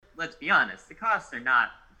let's be honest, the costs are not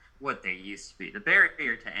what they used to be. The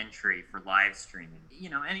barrier to entry for live streaming,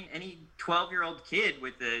 any 12-year-old kid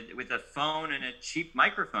with a phone and a cheap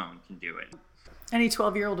microphone can do it. Any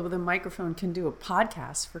 12-year-old with a microphone can do a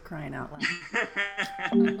podcast, for crying out loud.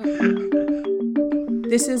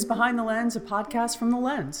 This is Behind the Lens, a podcast from The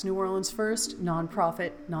Lens, New Orleans' first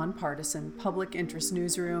nonprofit, nonpartisan, public interest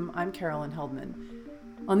newsroom. I'm Carolyn Heldman.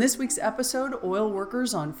 On this week's episode, oil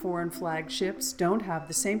workers on foreign flag ships don't have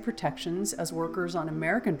the same protections as workers on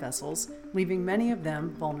American vessels, leaving many of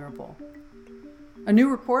them vulnerable. A new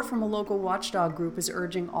report from a local watchdog group is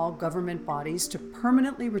urging all government bodies to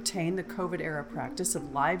permanently retain the COVID-era practice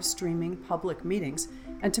of live streaming public meetings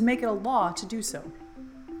and to make it a law to do so.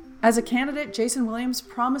 As a candidate, Jason Williams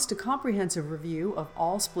promised a comprehensive review of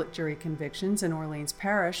all split jury convictions in Orleans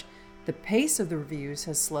Parish. The pace of the reviews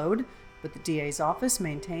has slowed, but the DA's office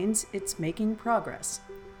maintains it's making progress.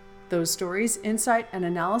 Those stories, insight, and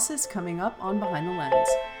analysis coming up on Behind the Lens.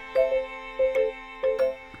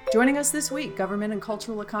 Joining us this week, government and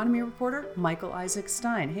cultural economy reporter Michael Isaac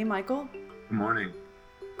Stein. Hey, Michael. Good morning.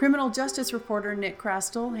 Criminal justice reporter Nick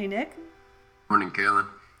Crastle. Hey, Nick. Morning, Carolyn.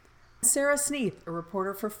 Sarah Sneath, a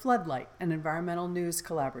reporter for Floodlight, an environmental news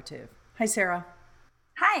collaborative. Hi, Sarah.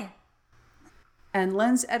 Hi. And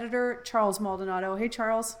Lens editor Charles Maldonado. Hey,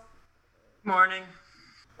 Charles. Morning.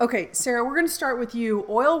 Okay, Sarah, we're going to start with you.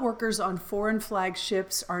 Oil workers on foreign flag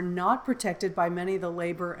ships are not protected by many of the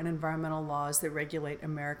labor and environmental laws that regulate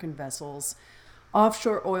American vessels.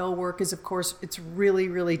 Offshore oil work is, of course, it's really,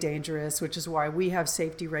 really dangerous, which is why we have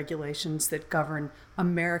safety regulations that govern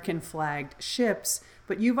American flagged ships.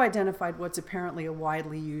 But you've identified what's apparently a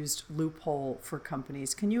widely used loophole for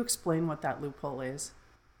companies. Can you explain what that loophole is?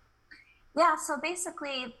 Yeah, so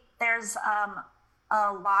basically there's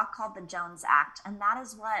a law called the Jones Act, and that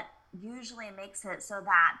is what usually makes it so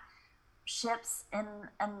that ships in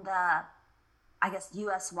the, I guess,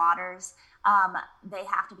 U.S. waters, they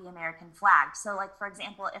have to be American flagged. So, like, for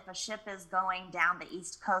example, if a ship is going down the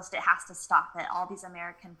East Coast, it has to stop at all these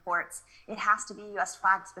American ports. It has to be U.S.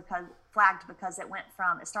 flagged because it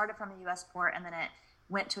started from a U.S. port and then it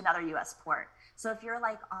went to another U.S. port. So if you're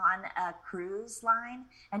like on a cruise line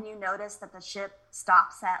and you notice that the ship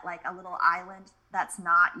stops at like a little island that's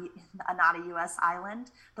not a U.S.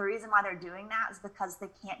 island, the reason why they're doing that is because they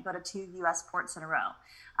can't go to 2 U.S. ports in a row.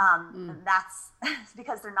 That's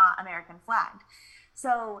because they're not American flagged.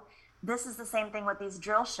 So this is the same thing with these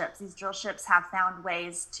drill ships. These drill ships have found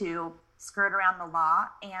ways to skirt around the law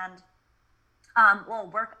and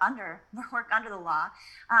work under the law,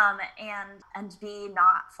 and be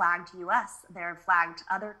not flagged U.S. They're flagged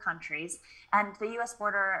other countries, and the U.S.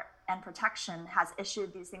 Border and Protection has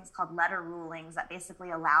issued these things called letter rulings that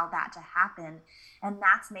basically allow that to happen, and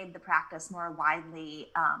that's made the practice more widely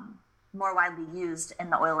used in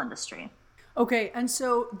the oil industry. Okay, and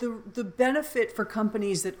so the benefit for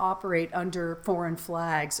companies that operate under foreign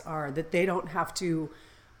flags are that they don't have to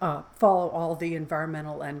follow all the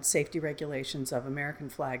environmental and safety regulations of American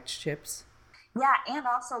flagged ships. Yeah, and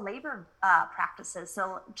also labor practices,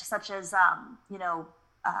 so such as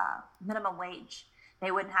minimum wage. They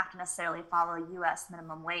wouldn't have to necessarily follow U.S.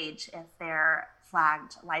 minimum wage if they're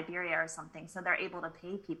flagged Liberia or something. So they're able to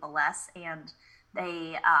pay people less, and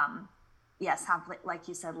they have, like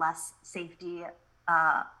you said, lesser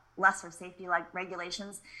safety like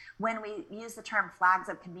regulations. When we use the term flags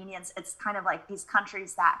of convenience, it's kind of like these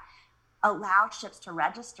countries that allow ships to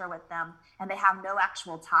register with them and they have no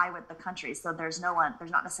actual tie with the country. So there's not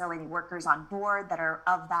necessarily any workers on board that are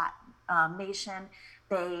of that nation.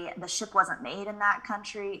 The ship wasn't made in that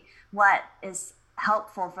country. What is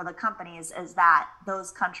helpful for the companies is that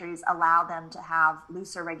those countries allow them to have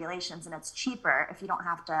looser regulations, and it's cheaper if you don't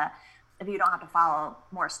have to follow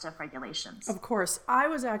more stiff regulations. Of course. I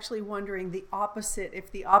was actually wondering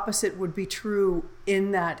if the opposite would be true,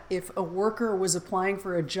 in that if a worker was applying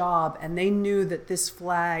for a job and they knew that this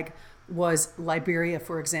flag was Liberia,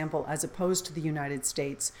 for example, as opposed to the United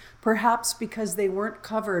States, perhaps because they weren't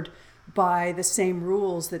covered by the same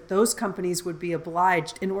rules, that those companies would be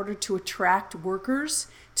obliged, in order to attract workers,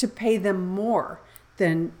 to pay them more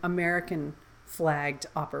than American flagged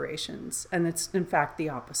operations. And it's in fact the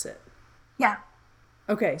opposite. Yeah.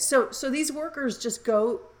 Okay, so these workers just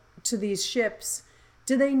go to these ships.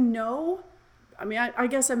 Do they know? I mean, I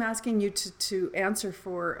guess I'm asking you to answer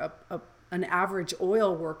for an average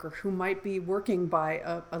oil worker who might be working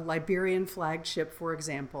by a Liberian flagged ship, for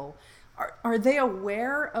example. Are they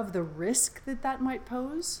aware of the risk that might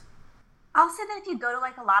pose? I'll say that if you go to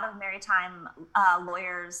like a lot of maritime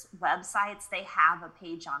lawyers' websites, they have a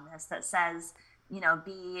page on this that says,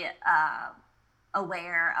 be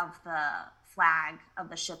aware of the flag of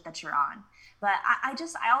the ship that you're on. But I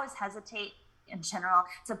always hesitate in general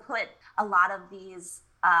to put a lot of these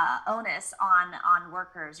onus on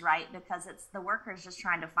workers, right? Because it's the workers just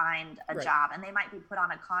trying to find a job, and they might be put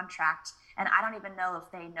on a contract, and I don't even know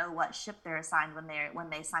if they know what ship they're assigned when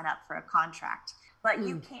they sign up for a contract. But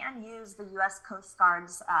you can use the U.S. Coast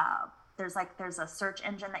Guard's there's a search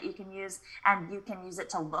engine that you can use, and you can use it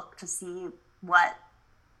to look to see what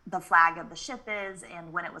the flag of the ship is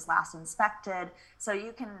and when it was last inspected. So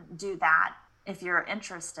you can do that if you're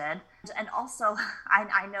interested. And also,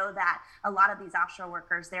 I know that a lot of these offshore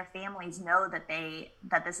workers, their families know that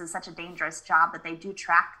this is such a dangerous job that they do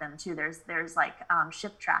track them too. There's like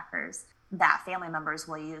ship trackers that family members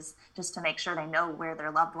will use just to make sure they know where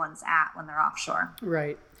their loved one's at when they're offshore.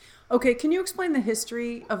 Right. Okay, can you explain the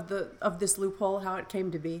history of this loophole, how it came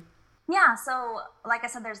to be? Yeah, so like I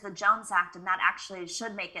said, there's the Jones Act, and that actually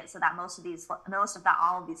should make it so that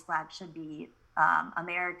all of these flags should be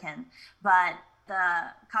American. But the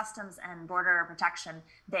Customs and Border Protection,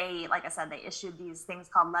 like I said, they issued these things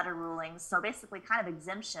called letter rulings. So basically kind of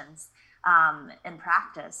exemptions in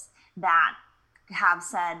practice that have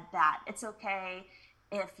said that it's okay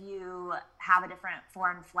if you have a different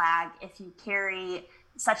foreign flag, if you carry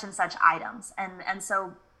such and such items. And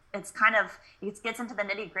so it gets into the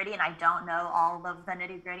nitty gritty, and I don't know all of the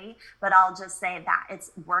nitty gritty, but I'll just say that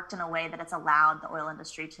it's worked in a way that it's allowed the oil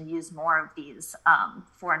industry to use more of these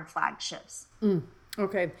foreign flag ships.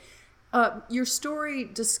 Okay. Your story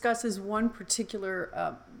discusses one particular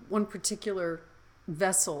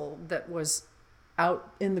vessel that was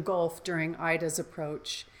out in the Gulf during Ida's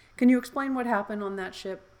approach. Can you explain what happened on that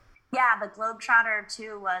ship? Yeah, the Globetrotter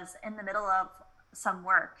 2 was in the middle of some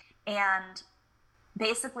work, and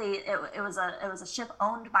basically it was a ship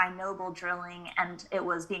owned by Noble Drilling, and it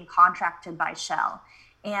was being contracted by Shell,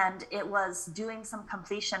 and it was doing some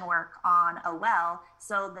completion work on a well.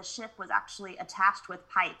 So the ship was actually attached with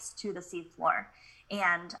pipes to the seafloor,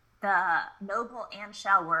 and the Noble and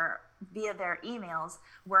Shell were, via their emails,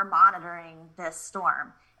 were monitoring this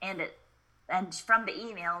storm, and from the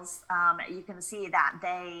emails you can see that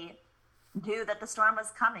they knew that the storm was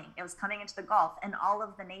coming. It was coming into the Gulf, and all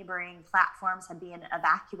of the neighboring platforms had been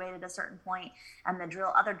evacuated at a certain point, and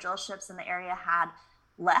other drill ships in the area had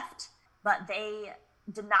left, but they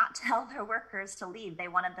did not tell their workers to leave. They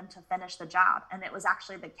wanted them to finish the job, and it was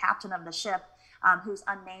actually the captain of the ship, who's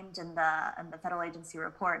unnamed in the federal agency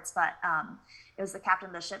reports, but it was the captain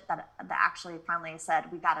of the ship that actually finally said,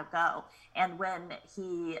 "We gotta go." And when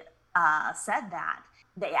he said that,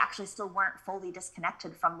 they actually still weren't fully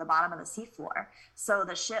disconnected from the bottom of the seafloor. So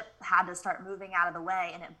the ship had to start moving out of the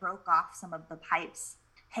way, and it broke off some of the pipes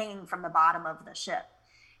hanging from the bottom of the ship.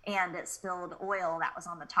 And it spilled oil that was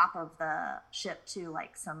on the top of the ship too,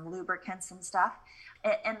 like some lubricants and stuff.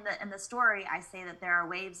 In the story, I say that there are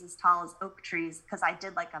waves as tall as oak trees, because I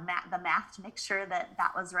did like the math to make sure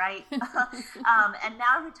that was right. And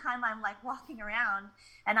now every time I'm like walking around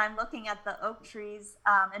and I'm looking at the oak trees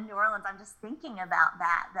in New Orleans, I'm just thinking about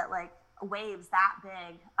that like waves that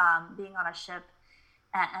big, being on a ship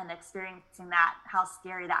and experiencing that, how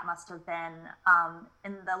scary that must have been.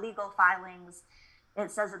 In the legal filings, it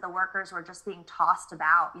says that the workers were just being tossed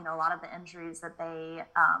about. A lot of the injuries that they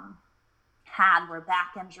had were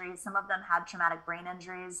back injuries. Some of them had traumatic brain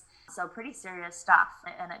injuries. So pretty serious stuff.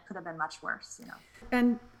 And it could have been much worse,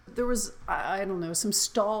 And there was, I don't know, some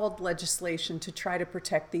stalled legislation to try to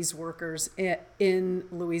protect these workers in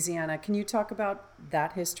Louisiana. Can you talk about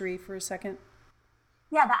that history for a second?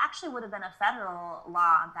 Yeah, that actually would have been a federal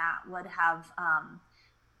law that would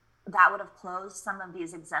have closed some of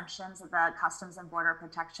these exemptions that the Customs and Border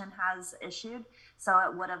Protection has issued. So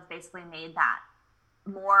it would have basically made that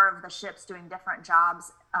more of the ships doing different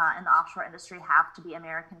jobs in the offshore industry have to be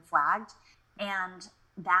American flagged. And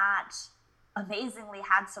that amazingly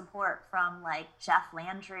had support from like Jeff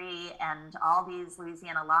Landry and all these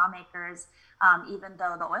Louisiana lawmakers, even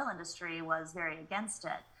though the oil industry was very against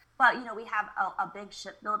it. But, we have a big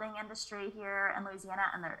shipbuilding industry here in Louisiana,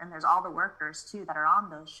 and there's all the workers too that are on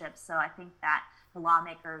those ships. So I think that the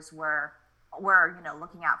lawmakers were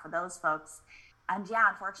looking out for those folks. And yeah,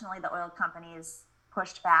 unfortunately, the oil companies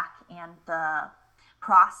pushed back, and the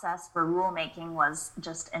process for rulemaking was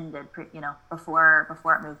just ended, before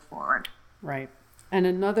it moved forward. Right. And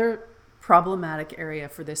another problematic area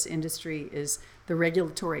for this industry is the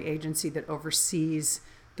regulatory agency that oversees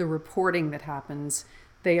the reporting that happens.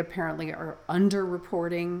 They apparently are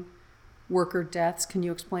underreporting worker deaths. Can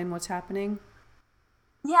you explain what's happening?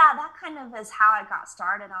 Yeah, that kind of is how I got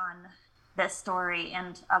started on this story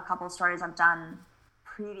and a couple of stories I've done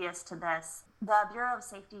previous to this, the Bureau of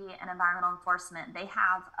Safety and Environmental Enforcement, they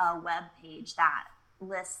have a web page that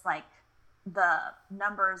lists like the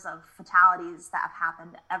numbers of fatalities that have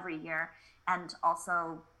happened every year, and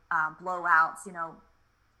also blowouts,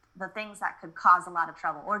 the things that could cause a lot of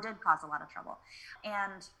trouble or did cause a lot of trouble.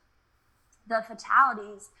 And the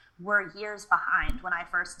fatalities were years behind when I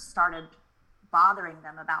first started bothering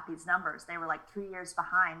them about these numbers. They were like 3 years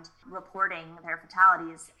behind reporting their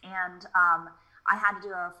fatalities. And I had to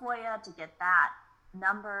do a FOIA to get that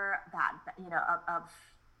number of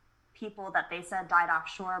people that they said died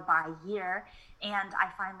offshore by year. And I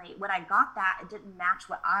finally, when I got that, it didn't match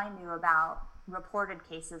what I knew about reported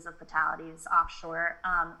cases of fatalities offshore.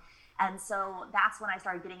 And so that's when I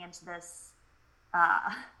started getting into this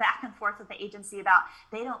back and forth with the agency about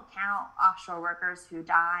they don't count offshore workers who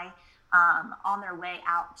die on their way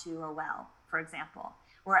out to a well, for example,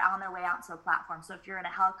 or on their way out to a platform. So if you're in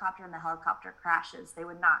a helicopter and the helicopter crashes, they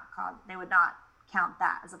would not count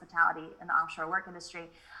that as a fatality in the offshore work industry.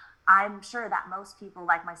 I'm sure that most people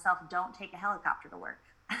like myself don't take a helicopter to work,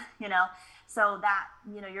 so that,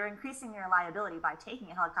 you're increasing your liability by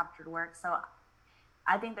taking a helicopter to work. So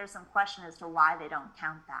I think there's some question as to why they don't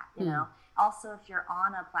count that, Also, if you're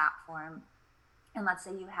on a platform and let's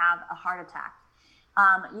say you have a heart attack,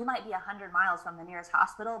 you might be 100 miles from the nearest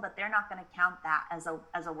hospital, but they're not going to count that as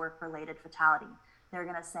a work-related fatality. They're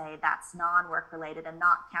going to say that's non-work related and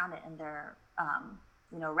not count it in their,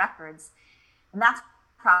 records. And that's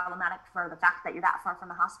problematic for the fact that you're that far from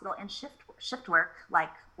the hospital, and shift work,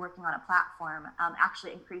 like working on a platform,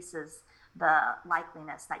 actually increases the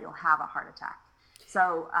likeliness that you'll have a heart attack.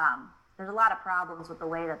 So there's a lot of problems with the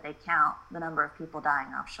way that they count the number of people dying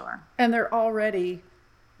offshore. And they're already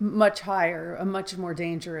much higher, a much more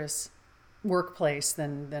dangerous workplace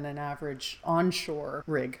than an average onshore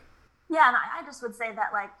rig. Yeah, and I just would say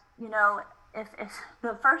that, if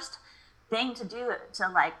the first thing to do to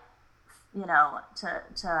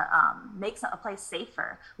make a place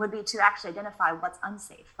safer would be to actually identify what's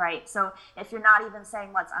unsafe, right? So if you're not even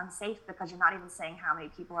saying what's unsafe because you're not even saying how many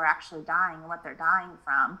people are actually dying and what they're dying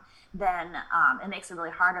from, then it makes it really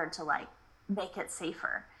harder to make it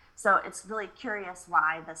safer. So it's really curious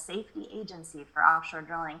why the safety agency for offshore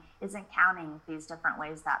drilling isn't counting these different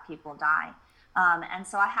ways that people die. And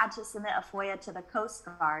so I had to submit a FOIA to the Coast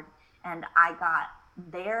Guard, and I got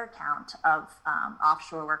their count of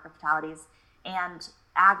offshore worker fatalities and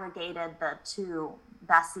aggregated the two,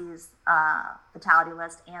 Bessie's fatality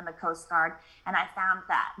list and the Coast Guard, and I found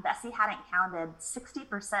that Bessie hadn't counted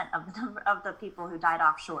 60% of the people who died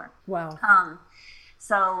offshore. Wow.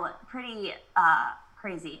 So pretty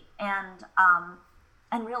crazy and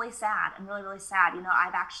really sad, and really, really sad.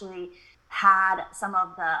 I've actually had some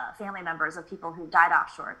of the family members of people who died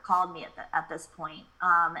offshore called me at this point,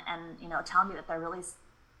 and tell me that they're really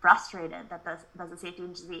frustrated that the safety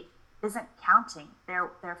agency isn't counting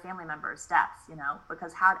their family members' deaths.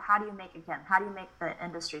 Because how do you make the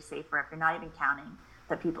industry safer if you're not even counting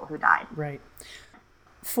the people who died? Right.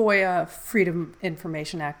 FOIA, Freedom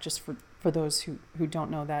Information Act, just for those who don't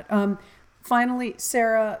know that. Finally,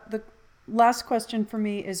 Sarah, the last question for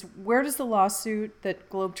me is, where does the lawsuit that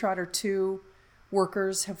Globetrotter 2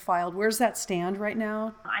 workers have filed, where's that stand right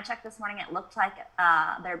now? I checked this morning. It looked like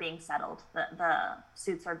they're being settled. The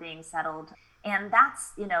suits are being settled. And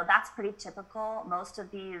that's pretty typical. Most of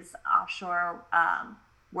these offshore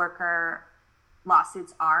worker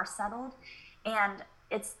lawsuits are settled. And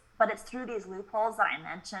it's through these loopholes that I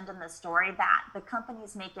mentioned in the story that the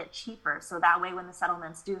companies make it cheaper. So that way, when the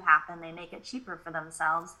settlements do happen, they make it cheaper for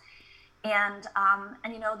themselves. And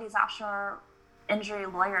these offshore injury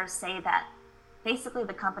lawyers say that basically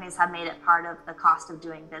the companies have made it part of the cost of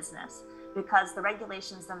doing business because the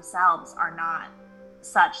regulations themselves are not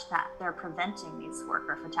such that they're preventing these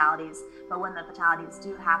worker fatalities. But when the fatalities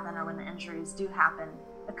do happen or when the injuries do happen,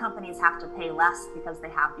 the companies have to pay less because they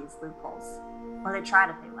have these loopholes, or they try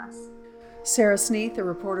to pay less. Sarah Sneath, a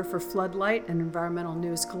reporter for Floodlight and Environmental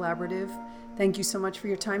News Collaborative. Thank you so much for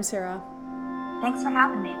your time, Sarah. Thanks for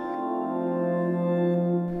having me.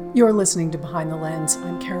 You're listening to Behind the Lens.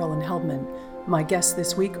 I'm Carolyn Heldman. My guests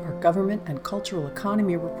this week are government and cultural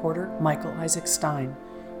economy reporter Michael Isaac Stein,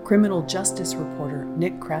 criminal justice reporter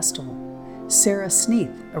Nick Crestel, Sarah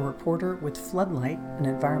Sneath, a reporter with Floodlight, an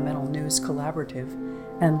Environmental News Collaborative,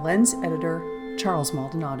 and Lens editor Charles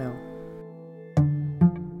Maldonado.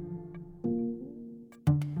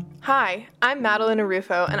 Hi, I'm Madeline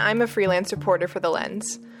Arufo, and I'm a freelance reporter for The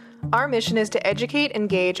Lens. Our mission is to educate,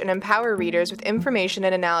 engage, and empower readers with information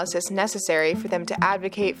and analysis necessary for them to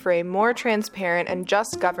advocate for a more transparent and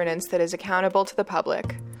just governance that is accountable to the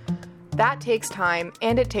public. That takes time,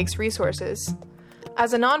 and it takes resources.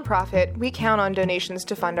 As a nonprofit, we count on donations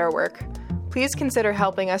to fund our work. Please consider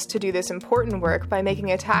helping us to do this important work by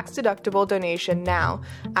making a tax-deductible donation now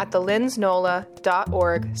at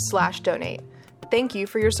thelendsnola.org/donate. Thank you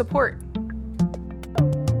for your support.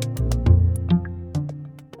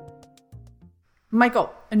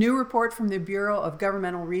 Michael, a new report from the Bureau of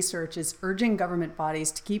Governmental Research is urging government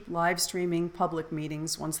bodies to keep live streaming public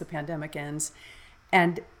meetings once the pandemic ends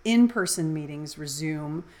and in-person meetings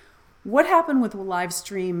resume. What happened with live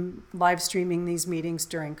streaming these meetings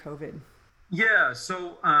during COVID? Yeah,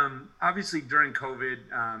 so obviously during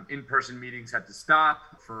COVID, in-person meetings had to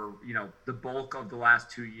stop for, the bulk of the last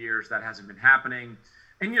 2 years. That hasn't been happening.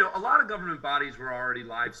 And, a lot of government bodies were already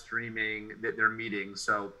live streaming their meetings.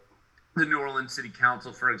 So the New Orleans City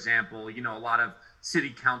Council, for example, a lot of city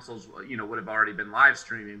councils, would have already been live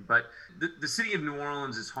streaming. But the city of New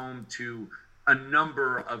Orleans is home to a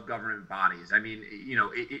number of government bodies. I mean,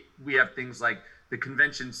 we have things like the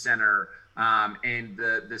Convention Center, and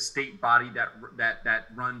the state body that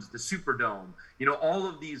runs the Superdome. All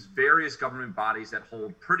of these various government bodies that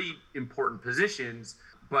hold pretty important positions,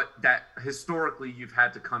 but that historically you've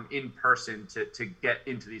had to come in person to get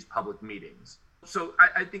into these public meetings. So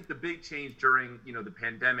I think the big change during the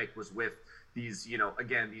pandemic was with these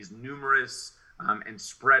these numerous and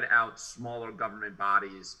spread out smaller government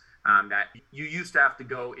bodies that you used to have to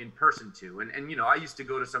go in person to, and I used to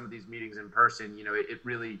go to some of these meetings in person. It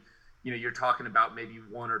really, you're talking about maybe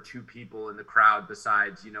one or two people in the crowd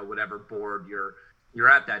besides, whatever board you're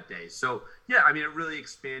at that day. So yeah, I mean, it really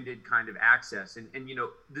expanded kind of access. And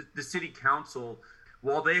the city council,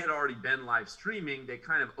 while they had already been live streaming, they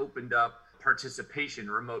kind of opened up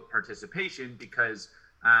remote participation, because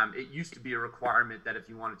it used to be a requirement that if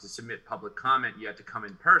you wanted to submit public comment, you had to come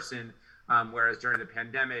in person. Whereas during the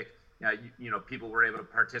pandemic, people were able to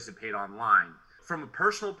participate online. From a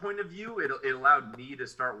personal point of view, it allowed me to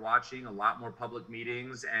start watching a lot more public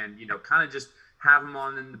meetings and, kind of just have them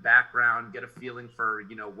on in the background, get a feeling for,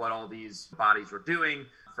 what all these bodies were doing.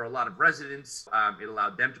 For a lot of residents, it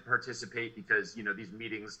allowed them to participate because, these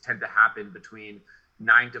meetings tend to happen between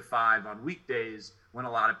 9 to 5 on weekdays when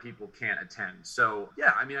a lot of people can't attend. So,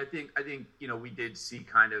 yeah, I mean, I think, we did see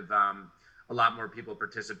kind of a lot more people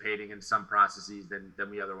participating in some processes than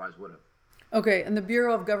we otherwise would have. Okay, and the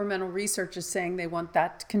Bureau of Governmental Research is saying they want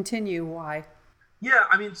that to continue. Why? Yeah,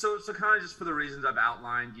 I mean, so kind of just for the reasons I've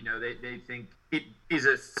outlined, they think it is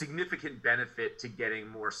a significant benefit to getting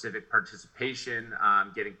more civic participation,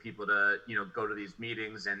 getting people to, go to these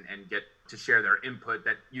meetings and get to share their input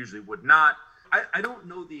that usually would not. I don't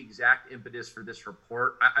know the exact impetus for this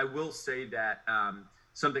report. I will say that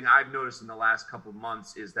something I've noticed in the last couple of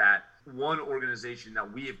months is that one organization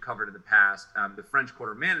that we have covered in the past, the French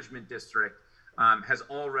Quarter Management District, has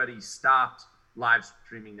already stopped live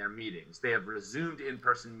streaming their meetings. They have resumed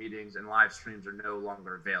in-person meetings and live streams are no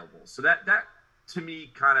longer available. So that to me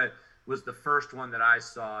kind of was the first one that I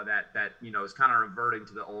saw that is kind of reverting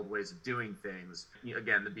to the old ways of doing things.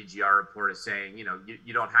 Again, the BGR report is saying,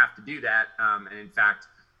 you don't have to do that. And in fact,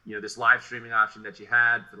 this live streaming option that you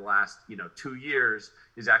had for the last, 2 years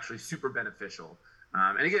is actually super beneficial.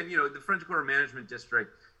 And again, the French Quarter Management District,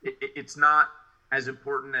 it's not as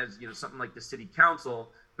important as, something like the city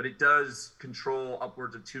council, but it does control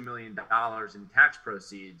upwards of $2 million in tax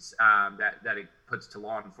proceeds that it puts to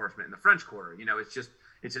law enforcement in the French Quarter.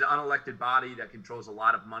 It's an unelected body that controls a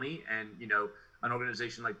lot of money. And, an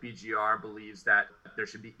organization like BGR believes that there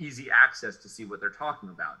should be easy access to see what they're talking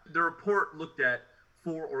about. The report looked at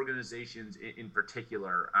 4 organizations in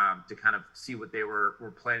particular to kind of see what they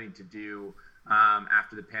were planning to do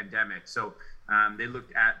after the pandemic. So they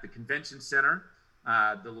looked at the Convention Center,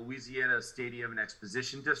 the Louisiana Stadium and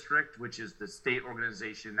Exposition District, which is the state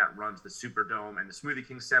organization that runs the Superdome and the Smoothie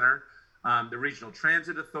King Center, the Regional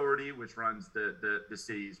Transit Authority, which runs the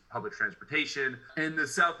city's public transportation, and the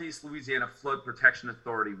Southeast Louisiana Flood Protection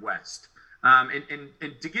Authority West. And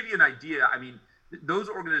to give you an idea, I mean, those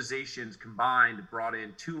organizations combined brought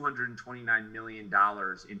in $229 million in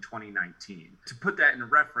 2019. To put that in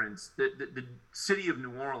reference, the city of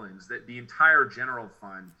New Orleans, the entire general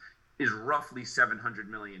fund is roughly $700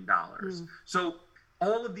 million. So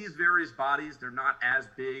all of these various bodies, they're not as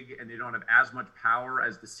big and they don't have as much power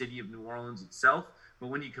as the city of New Orleans itself. But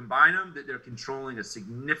when you combine them, they're controlling a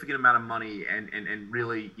significant amount of money and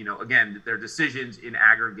really, again, their decisions in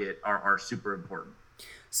aggregate are super important.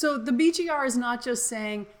 So the BGR is not just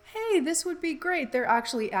saying, hey, this would be great. They're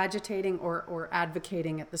actually agitating or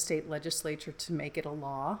advocating at the state legislature to make it a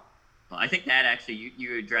law. Well, I think that actually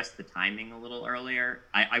you addressed the timing a little earlier.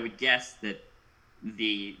 I would guess that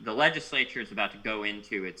the legislature is about to go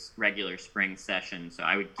into its regular spring session, so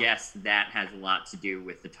I would guess that has a lot to do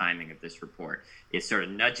with the timing of this report, is sort of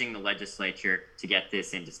nudging the legislature to get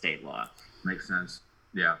this into state law. Makes sense.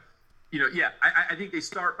 Yeah. I think they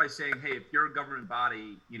start by saying, hey, if you're a government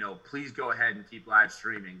body, please go ahead and keep live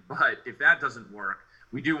streaming. But if that doesn't work,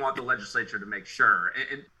 we do want the legislature to make sure.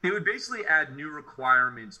 And they would basically add new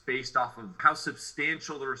requirements based off of how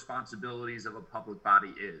substantial the responsibilities of a public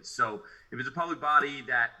body is. So if it's a public body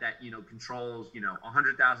that controls,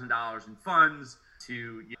 $100,000 in funds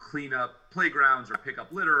to clean up playgrounds or pick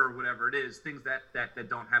up litter or whatever it is, things that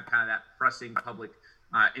don't have kind of that pressing public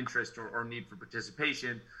interest or need for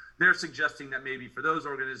participation, they're suggesting that maybe for those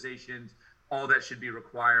organizations, all that should be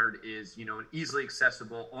required is, an easily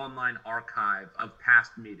accessible online archive of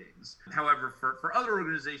past meetings. However, for other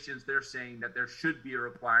organizations, they're saying that there should be a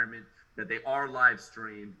requirement that they are live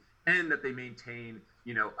streamed and that they maintain,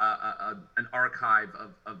 an archive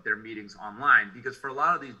of their meetings online. Because for a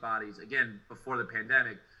lot of these bodies, again, before the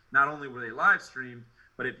pandemic, not only were they live streamed,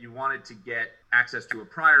 but if you wanted to get access to a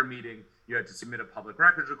prior meeting, you had to submit a public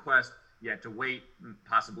records request. You had to wait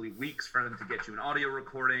possibly weeks for them to get you an audio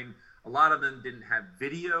recording. A lot of them didn't have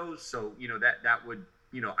video, so that would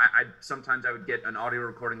sometimes I would get an audio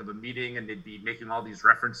recording of a meeting and they'd be making all these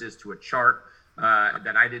references to a chart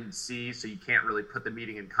that I didn't see, so you can't really put the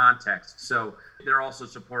meeting in context. So they're also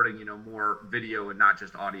supporting more video and not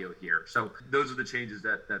just audio here. So those are the changes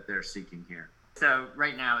that they're seeking here. So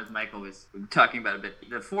right now, as Michael was talking about a bit,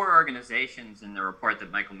 the four organizations in the report that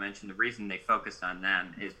Michael mentioned, the reason they focused on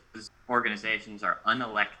them is organizations are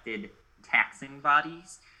unelected taxing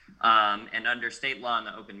bodies. And under state law and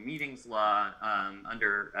the open meetings law,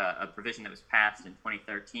 under a provision that was passed in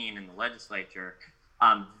 2013 in the legislature,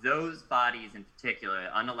 those bodies in particular,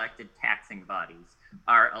 unelected taxing bodies,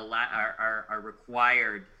 are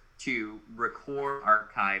required to record,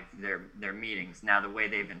 archive their meetings. Now, the way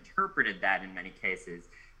they've interpreted that in many cases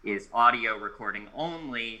is audio recording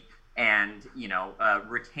only, and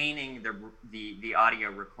retaining the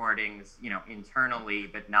audio recordings internally,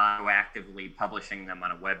 but not proactively publishing them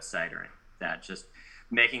on a website or anything like that. Just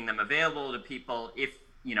making them available to people if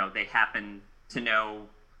they happen to know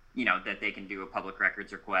that they can do a public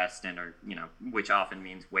records request, and which often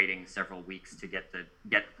means waiting several weeks to get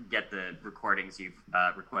the recordings you've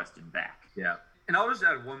requested back. Yeah. And I'll just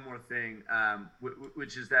add one more thing,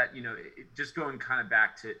 which is that, just going kind of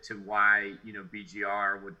back to why,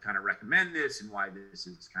 BGR would kind of recommend this and why this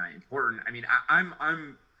is kind of important. I mean,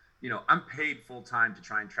 I'm paid full time to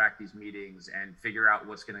try and track these meetings and figure out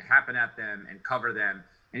what's going to happen at them and cover them.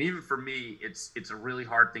 And even for me, it's a really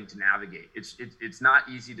hard thing to navigate. It's not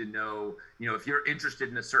easy to know, if you're interested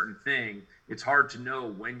in a certain thing, it's hard to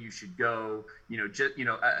know when you should go.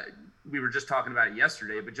 We were just talking about it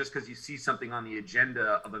yesterday, but just because you see something on the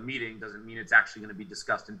agenda of a meeting doesn't mean it's actually going to be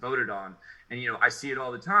discussed and voted on. And I see it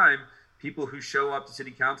all the time. People who show up to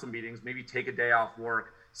city council meetings, maybe take a day off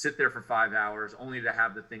work, sit there for 5 hours, only to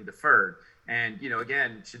have the thing deferred. And,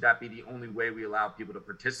 again, should that be the only way we allow people to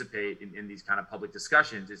participate in these kind of public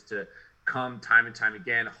discussions, is to come time and time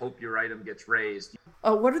again, hope your item gets raised.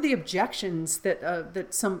 What are the objections that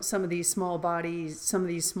some of these small bodies, some of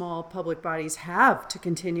these small public bodies have to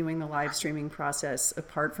continuing the live streaming process,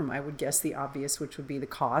 apart from, I would guess, the obvious, which would be the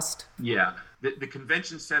cost? Yeah. The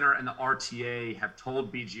convention center and the RTA have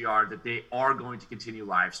told BGR that they are going to continue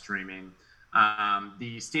live streaming.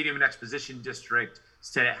 The Stadium and Exposition District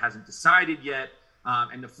said it hasn't decided yet.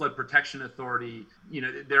 And the Flood Protection Authority,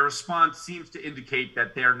 their response seems to indicate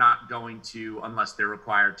that they're not going to, unless they're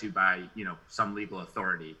required to by, some legal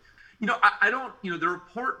authority. I don't, the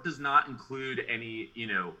report does not include any,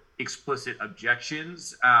 explicit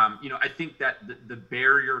objections. I think that the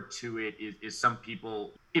barrier to it is some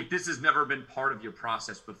people, if this has never been part of your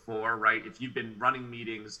process before, right? If you've been running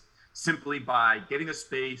meetings simply by getting a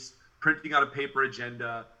space, printing out a paper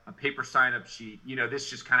agenda, a paper sign-up sheet, this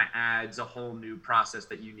just kind of adds a whole new process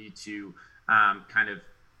that you need to kind of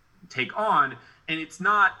take on. And it's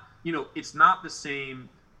not the same,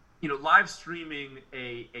 live streaming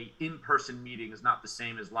a in-person meeting is not the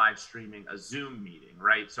same as live streaming a Zoom meeting,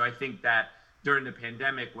 right? So I think that during the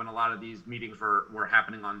pandemic, when a lot of these meetings were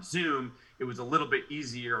happening on Zoom, it was a little bit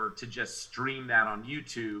easier to just stream that on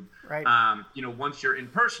YouTube. Right. Once you're in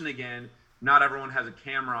person again, not everyone has a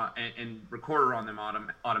camera and recorder on them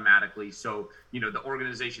automatically. So, the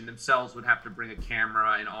organization themselves would have to bring a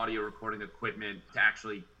camera and audio recording equipment to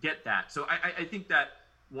actually get that. So I think that,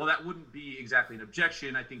 while that wouldn't be exactly an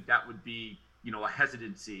objection, I think that would be, a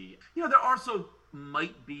hesitancy. There also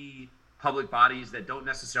might be public bodies that don't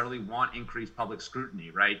necessarily want increased public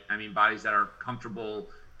scrutiny, right? I mean, bodies that are comfortable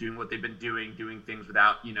doing what they've been doing things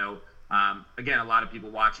without, again, a lot of people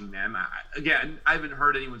watching them. I haven't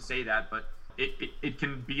heard anyone say that, but it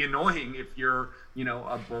can be annoying if you're,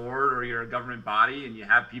 a board or you're a government body and you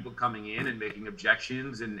have people coming in and making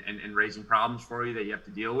objections and raising problems for you that you have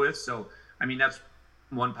to deal with. So, I mean, that's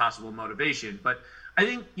one possible motivation. But I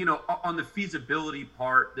think, on the feasibility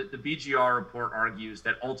part, that the BGR report argues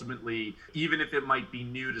that ultimately, even if it might be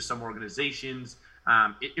new to some organizations,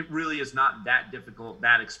 it really is not that difficult,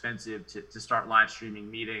 that expensive to start live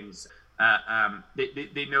streaming meetings.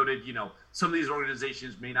 They noted, some of these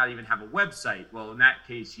organizations may not even have a website. Well, in that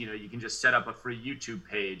case, you can just set up a free YouTube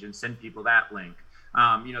page and send people that link.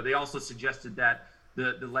 They also suggested that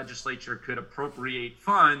the legislature could appropriate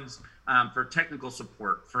funds for technical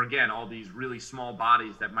support for, again, all these really small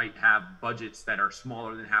bodies that might have budgets that are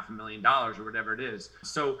smaller than $500,000 or whatever it is.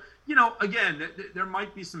 So, again, there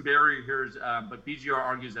might be some barriers, but BGR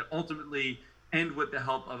argues that ultimately, and with the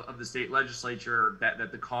help of the state legislature,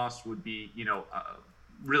 that the cost would be,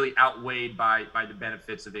 really outweighed by the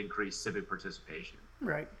benefits of increased civic participation.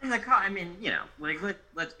 Right. And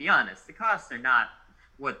let's be honest, the costs are not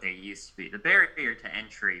what they used to be. The barrier to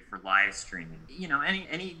entry for live streaming,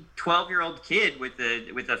 any 12-year-old kid with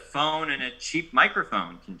a phone and a cheap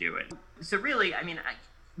microphone can do it. So really,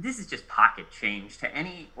 this is just pocket change to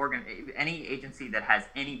any agency that has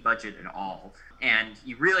any budget at all, and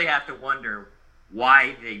you really have to wonder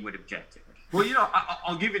why they would object to it. Well,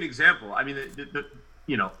 I'll give you an example. I mean,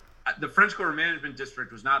 the French Quarter Management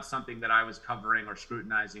District was not something that I was covering or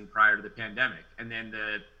scrutinizing prior to the pandemic, and then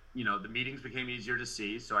the meetings became easier to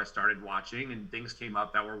see, so I started watching, and things came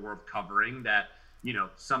up that were worth covering that,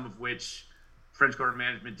 some of which French Quarter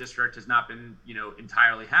Management District has not been,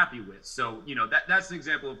 entirely happy with. So, that's an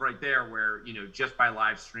example of right there where, just by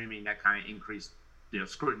live streaming, that kind of increased,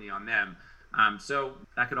 scrutiny on them. So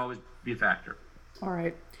that could always be a factor. All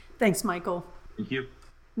right. Thanks, Michael. Thank you.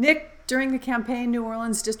 Nick, during the campaign, New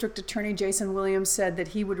Orleans District Attorney Jason Williams said that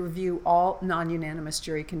he would review all non-unanimous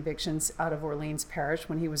jury convictions out of Orleans Parish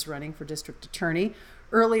when he was running for district attorney.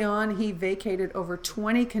 Early on, he vacated over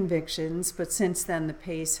 20 convictions, but since then the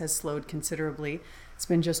pace has slowed considerably. It's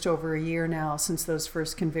been just over a year now since those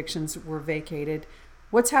first convictions were vacated.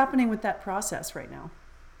 What's happening with that process right now?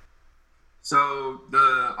 So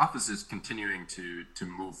the office is continuing to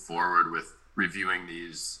move forward with reviewing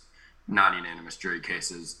these non-unanimous jury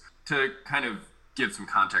cases. To kind of give some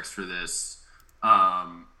context for this,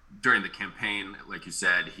 during the campaign, like you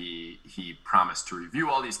said, he promised to review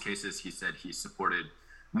all these cases. He said he supported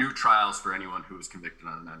new trials for anyone who was convicted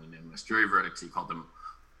on a non-unanimous jury verdict. He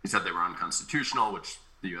said they were unconstitutional, which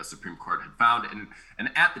the U.S. Supreme Court had found. And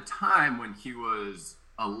at the time when he was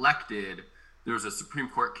elected, there was a Supreme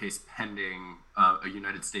Court case pending, a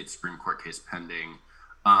United States Supreme Court case pending,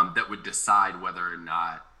 that would decide whether or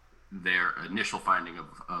not their initial finding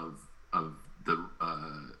of the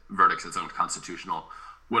verdicts as unconstitutional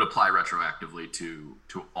would apply retroactively to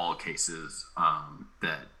all cases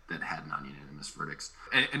that had non-unanimous verdicts.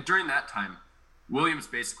 And during that time, Williams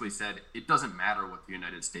basically said, it doesn't matter what the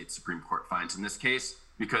United States Supreme Court finds in this case,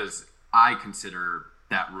 because I consider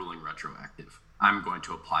that ruling retroactive. I'm going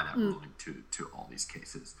to apply that ruling to all these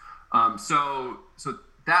cases. So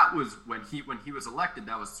that was when he was elected.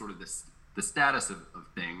 That was sort of the status of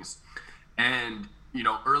things. And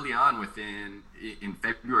early on in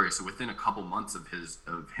February, so within a couple months of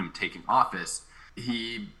him taking office,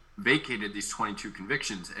 he vacated these 22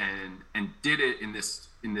 convictions and did it in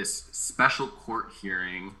this special court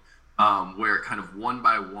hearing, where kind of one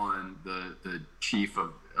by one the chief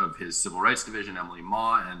of his civil rights division, Emily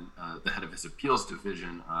Maw, and the head of his appeals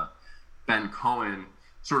division, Ben Cohen,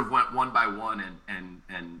 sort of went one by one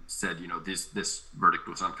and said, this verdict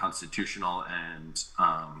was unconstitutional, and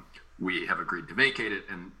we have agreed to vacate it.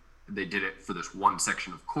 And they did it for this one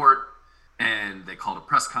section of court, and they called a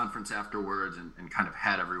press conference afterwards and kind of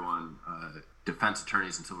had everyone, defense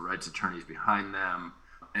attorneys and civil rights attorneys behind them,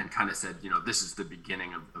 and kind of said, this is the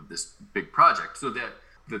beginning of this big project. So that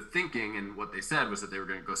the thinking and what they said was that they were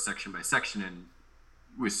going to go section by section, and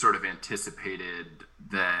we sort of anticipated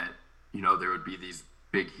that, there would be these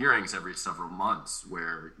big hearings every several months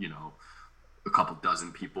where, a couple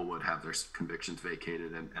dozen people would have their convictions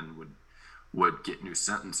vacated and would get new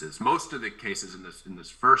sentences. Most of the cases in this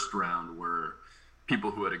first round were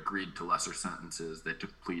people who had agreed to lesser sentences. They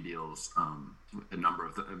took plea deals.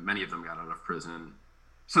 Many of them got out of prison.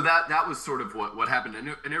 So that was sort of what happened.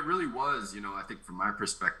 And it really was, I think from my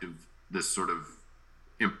perspective, this sort of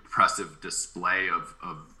impressive display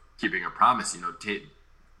of keeping a promise.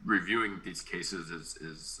 Reviewing these cases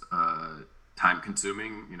is time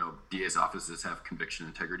consuming. DA's offices have conviction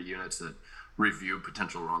integrity units that review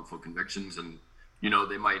potential wrongful convictions, and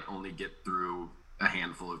they might only get through a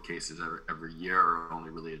handful of cases every year, or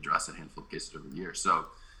only really address a handful of cases every year. So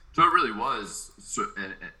it really was,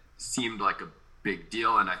 it seemed like a big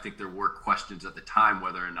deal, and I think there were questions at the time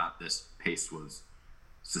whether or not this pace was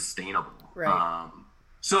sustainable. Right.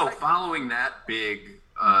 So following that big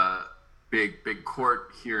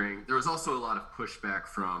court hearing, there was also a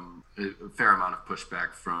fair amount of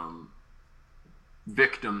pushback from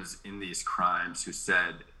victims in these crimes who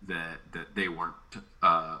said that they weren't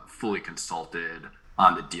fully consulted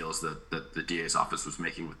on the deals that the DA's office was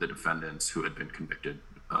making with the defendants who had been convicted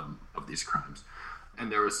of these crimes.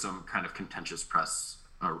 And there was some kind of contentious press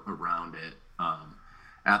around it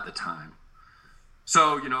at the time.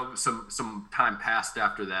 So, some time passed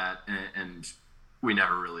after that, and we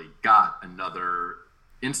never really got another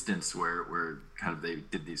instance where kind of they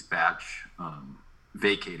did these batch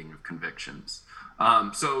vacating of convictions.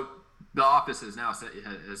 So the office has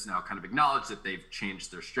now kind of acknowledged that they've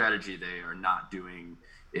changed their strategy. They are not doing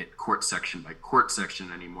it court section by court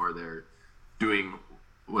section anymore. They're doing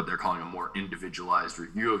what they're calling a more individualized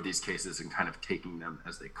review of these cases and kind of taking them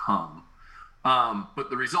as they come. But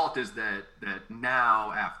the result is that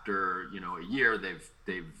now, after a year,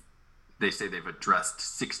 they say they've addressed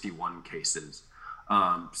 61 cases.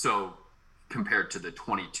 So compared to the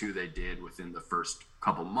 22 they did within the first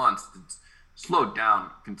couple months, it's slowed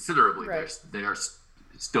down considerably. Right. They are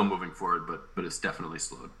still moving forward, but it's definitely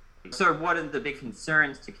slowed. So one of the big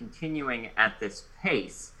concerns to continuing at this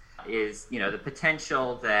pace is, the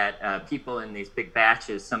potential that people in these big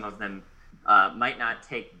batches, some of them might not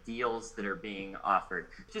take deals that are being offered.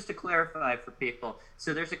 Just to clarify for people,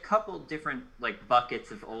 so there's a couple different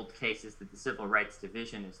buckets of old cases that the Civil Rights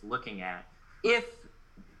Division is looking at. If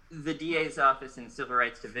the DA's office and Civil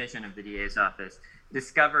Rights Division of the DA's office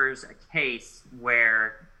discovers a case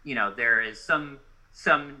where there is some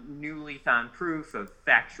newly found proof of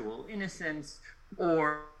factual innocence,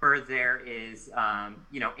 or there is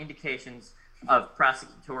indications of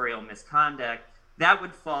prosecutorial misconduct, that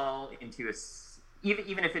would fall into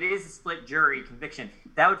even if it is a split jury conviction,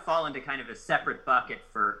 that would fall into kind of a separate bucket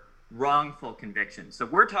for wrongful conviction. So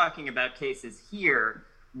we're talking about cases here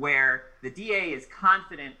where the DA is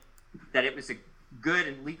confident that it was a good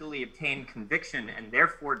and legally obtained conviction, and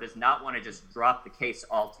therefore does not want to just drop the case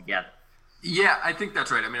altogether. Yeah, I think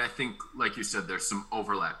that's right. I mean, I think, like you said, there's some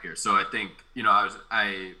overlap here. So I think,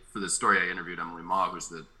 for the story, I interviewed Emily Ma, who's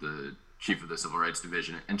the chief of the Civil Rights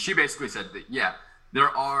Division, and she basically said that, yeah, there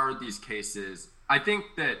are these cases. I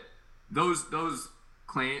think that those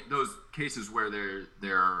cases where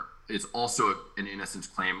there is also an innocence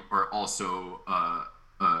claim, or also a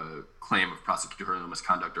claim of prosecutorial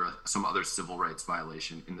misconduct or some other civil rights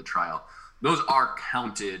violation in the trial, those are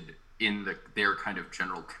counted in their kind of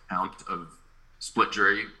general count of split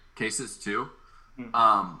jury cases too.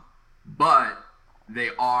 But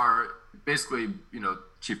they are basically,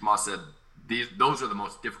 Chief Moss said, those are the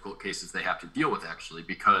most difficult cases they have to deal with, actually,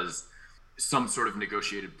 because some sort of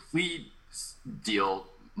negotiated plea deal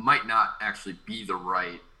might not actually be the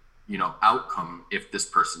right, outcome if this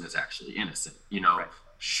person is actually innocent. Right.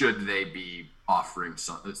 Should they be offering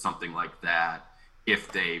something like that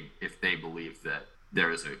if they believe that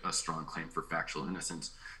there is a strong claim for factual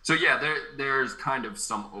innocence? So yeah, there's kind of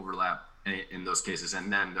some overlap in those cases,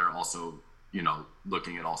 and then they're also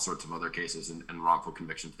looking at all sorts of other cases and wrongful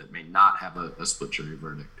convictions that may not have a split jury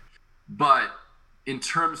verdict. But in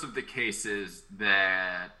terms of the cases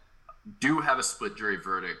that do have a split jury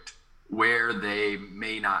verdict, where they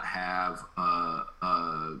may not have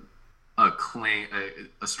a claim,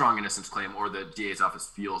 a strong innocence claim, or the DA's office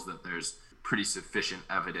feels that there's pretty sufficient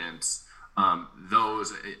evidence,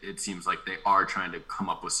 those, it seems like they are trying to come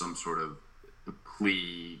up with some sort of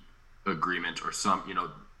plea agreement, or some,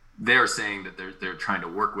 they're saying that they're trying to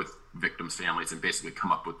work with victims' families and basically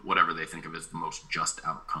come up with whatever they think of as the most just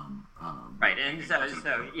outcome. Right, and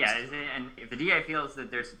so yeah, and if the DA feels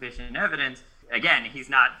that there's sufficient evidence, again, he's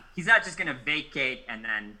not just going to vacate and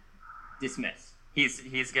then dismiss.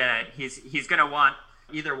 He's gonna want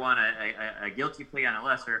a guilty plea on a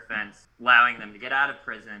lesser offense, allowing them to get out of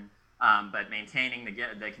prison, but maintaining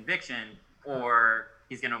the conviction, or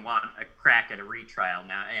he's going to want a crack at a retrial.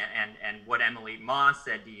 Now, and what Emily Moss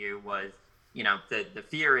said to you was, the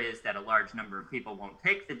fear is that a large number of people won't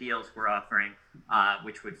take the deals we're offering,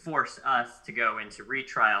 which would force us to go into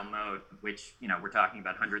retrial mode, which, we're talking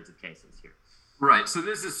about hundreds of cases here. Right. So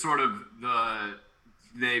this is sort of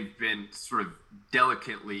they've been sort of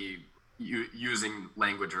delicately using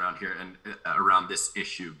language around here and around this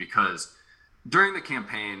issue, because during the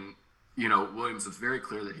campaign, Williams was very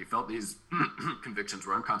clear that he felt these convictions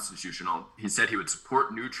were unconstitutional. He said he would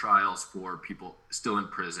support new trials for people still in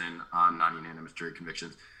prison on non-unanimous jury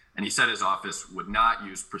convictions. And he said his office would not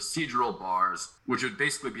use procedural bars, which would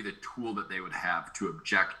basically be the tool that they would have to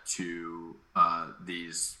object to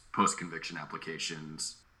these post-conviction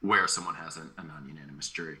applications where someone has a non-unanimous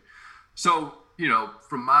jury. So,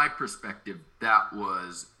 from my perspective, that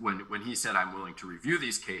was when he said, I'm willing to review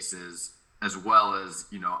these cases, as well as,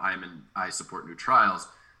 I support new trials,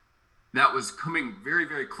 that was coming very,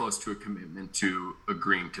 very close to a commitment to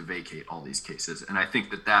agreeing to vacate all these cases. And I think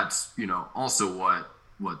that that's, also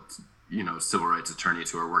what civil rights attorneys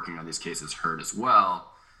who are working on these cases heard as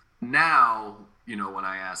well. Now, when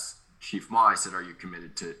I asked Chief Ma, I said, are you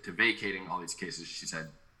committed to vacating all these cases? She said,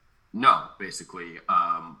 no, basically,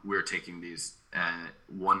 we're taking these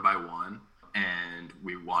one by one, and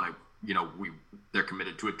we want to, they're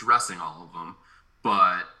committed to addressing all of them.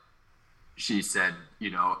 But she said,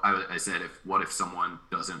 I said, what if someone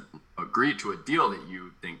doesn't agree to a deal that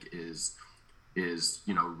you think is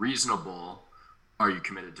reasonable? Are you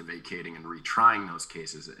committed to vacating and retrying those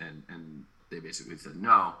cases? And they basically said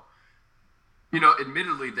no.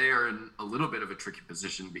 Admittedly, they are in a little bit of a tricky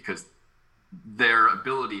position because their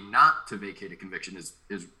ability not to vacate a conviction is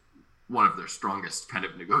one of their strongest kind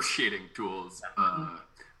of negotiating tools.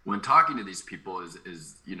 When talking to these people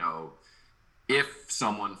is if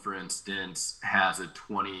someone, for instance, has a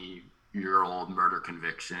 20-year-old murder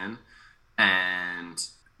conviction and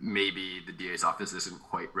maybe the DA's office isn't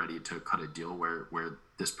quite ready to cut a deal where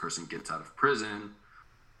this person gets out of prison,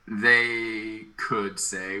 they could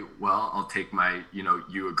say, well, I'll take my,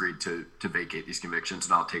 you agreed to vacate these convictions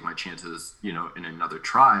and I'll take my chances, in another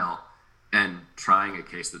trial. And trying a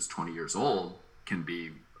case that's 20 years old can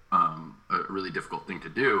be a really difficult thing to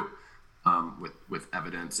do with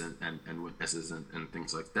evidence and witnesses and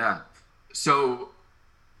things like that. So,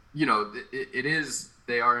 it is,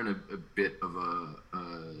 they are in a bit of a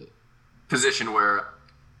position where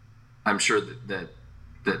I'm sure that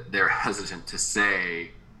they're hesitant to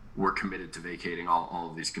say we're committed to vacating all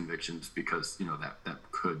of these convictions because, that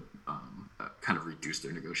could kind of reduce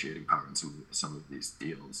their negotiating power in some of these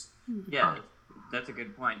deals. Yeah, that's a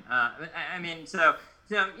good point. So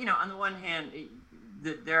on the one hand,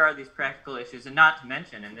 there are these practical issues, and not to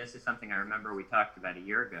mention, and this is something I remember we talked about a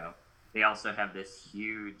year ago, they also have this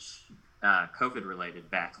huge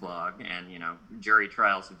COVID-related backlog, and jury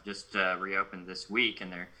trials have just reopened this week,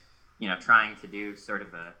 and they're trying to do sort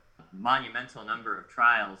of a monumental number of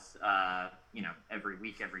trials every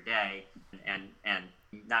week, every day, and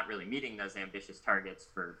not really meeting those ambitious targets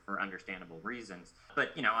for understandable reasons.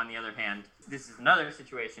 But on the other hand, this is another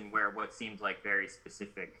situation where what seemed like very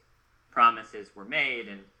specific promises were made,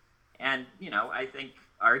 and I think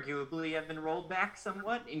arguably have been rolled back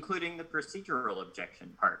somewhat, including the procedural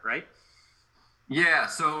objection part, right? Yeah,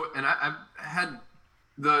 so, and I've had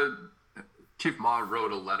Chief Ma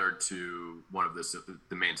wrote a letter to one of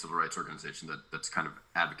the main civil rights organization that's kind of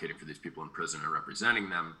advocating for these people in prison and representing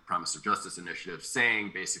them, Promise of Justice Initiative,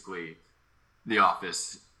 saying basically the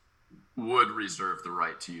office would reserve the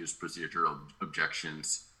right to use procedural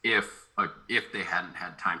objections if they hadn't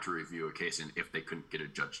had time to review a case and if they couldn't get a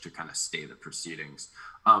judge to kind of stay the proceedings.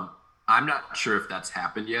 I'm not sure if that's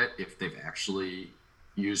happened yet, if they've actually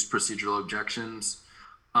used procedural objections.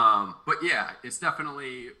 But yeah, it's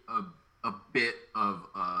definitely a bit of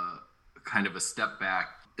a kind of a step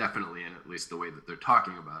back, definitely in at least the way that they're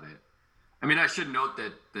talking about it. I mean, I should note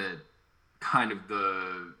that kind of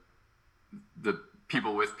the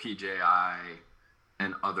people with PJI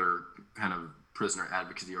and other kind of prisoner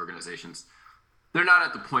advocacy organizations, they're not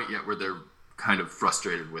at the point yet where they're kind of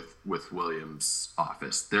frustrated with Williams'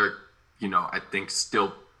 office. They're, I think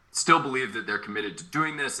still believe that they're committed to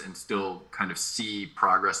doing this and still kind of see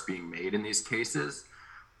progress being made in these cases.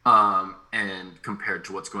 And compared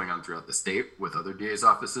to what's going on throughout the state with other DA's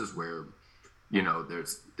offices where,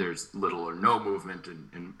 there's little or no movement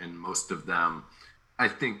in most of them, I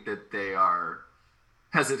think that they are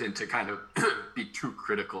hesitant to kind of be too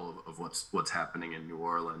critical of what's happening in New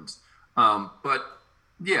Orleans. But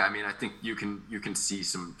yeah, I mean, I think you can see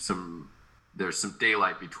there's some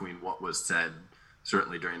daylight between what was said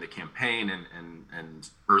certainly during the campaign and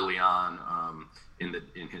early on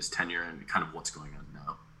in his tenure and kind of what's going on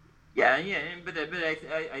now. Yeah, but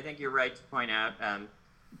I think you're right to point out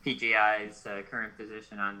PGI's current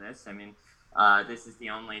position on this. I mean, this is the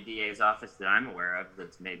only DA's office that I'm aware of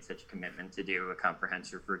that's made such a commitment to do a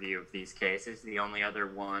comprehensive review of these cases. The only other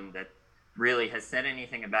one that really has said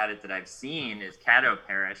anything about it that I've seen is Caddo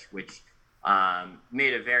Parish, which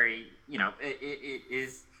made a very, it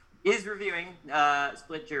is is reviewing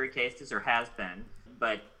split jury cases, or has been,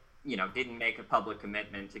 but didn't make a public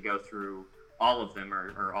commitment to go through all of them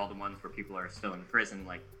or all the ones where people are still in prison,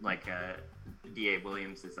 like DA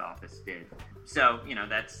Williams's office did. So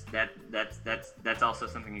that's also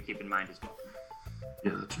something to keep in mind as well.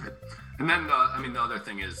 Yeah, that's right. And then the other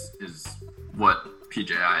thing is what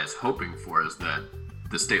PJI is hoping for is that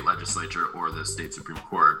the state legislature or the state Supreme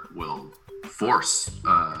Court will force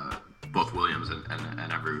both Williams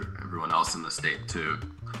and everyone else in the state to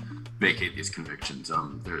vacate these convictions.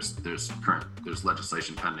 There's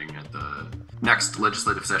legislation pending at the next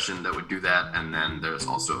legislative session that would do that, and then there's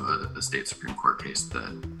also a state Supreme Court case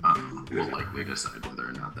that will likely decide whether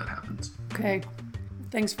or not that happens. Okay,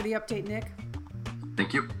 thanks for the update, Nick.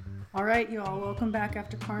 Thank you. All right, you all, welcome back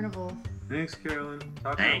after Carnival. Thanks, Carolyn.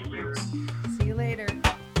 Thank you. See you later.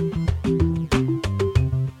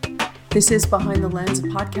 This is Behind the Lens, a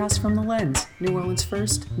podcast from The Lens, New Orleans'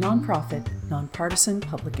 first nonprofit, nonpartisan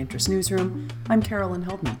public interest newsroom. I'm Carolyn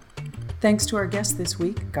Heldman. Thanks to our guest this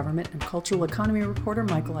week, government and cultural economy reporter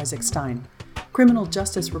Michael Isaac Stein, criminal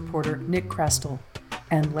justice reporter Nick Crestel,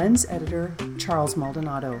 and Lens editor Charles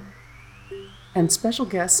Maldonado. And special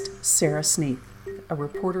guest Sarah Sneath, a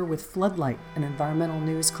reporter with Floodlight, an environmental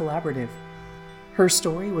news collaborative. Her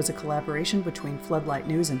story was a collaboration between Floodlight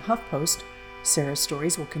News and HuffPost. Sarah's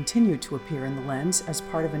stories will continue to appear in The Lens as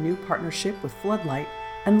part of a new partnership with Floodlight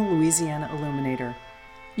and the Louisiana Illuminator.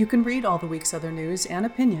 You can read all the week's other news and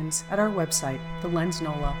opinions at our website,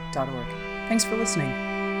 thelensnola.org. Thanks for listening.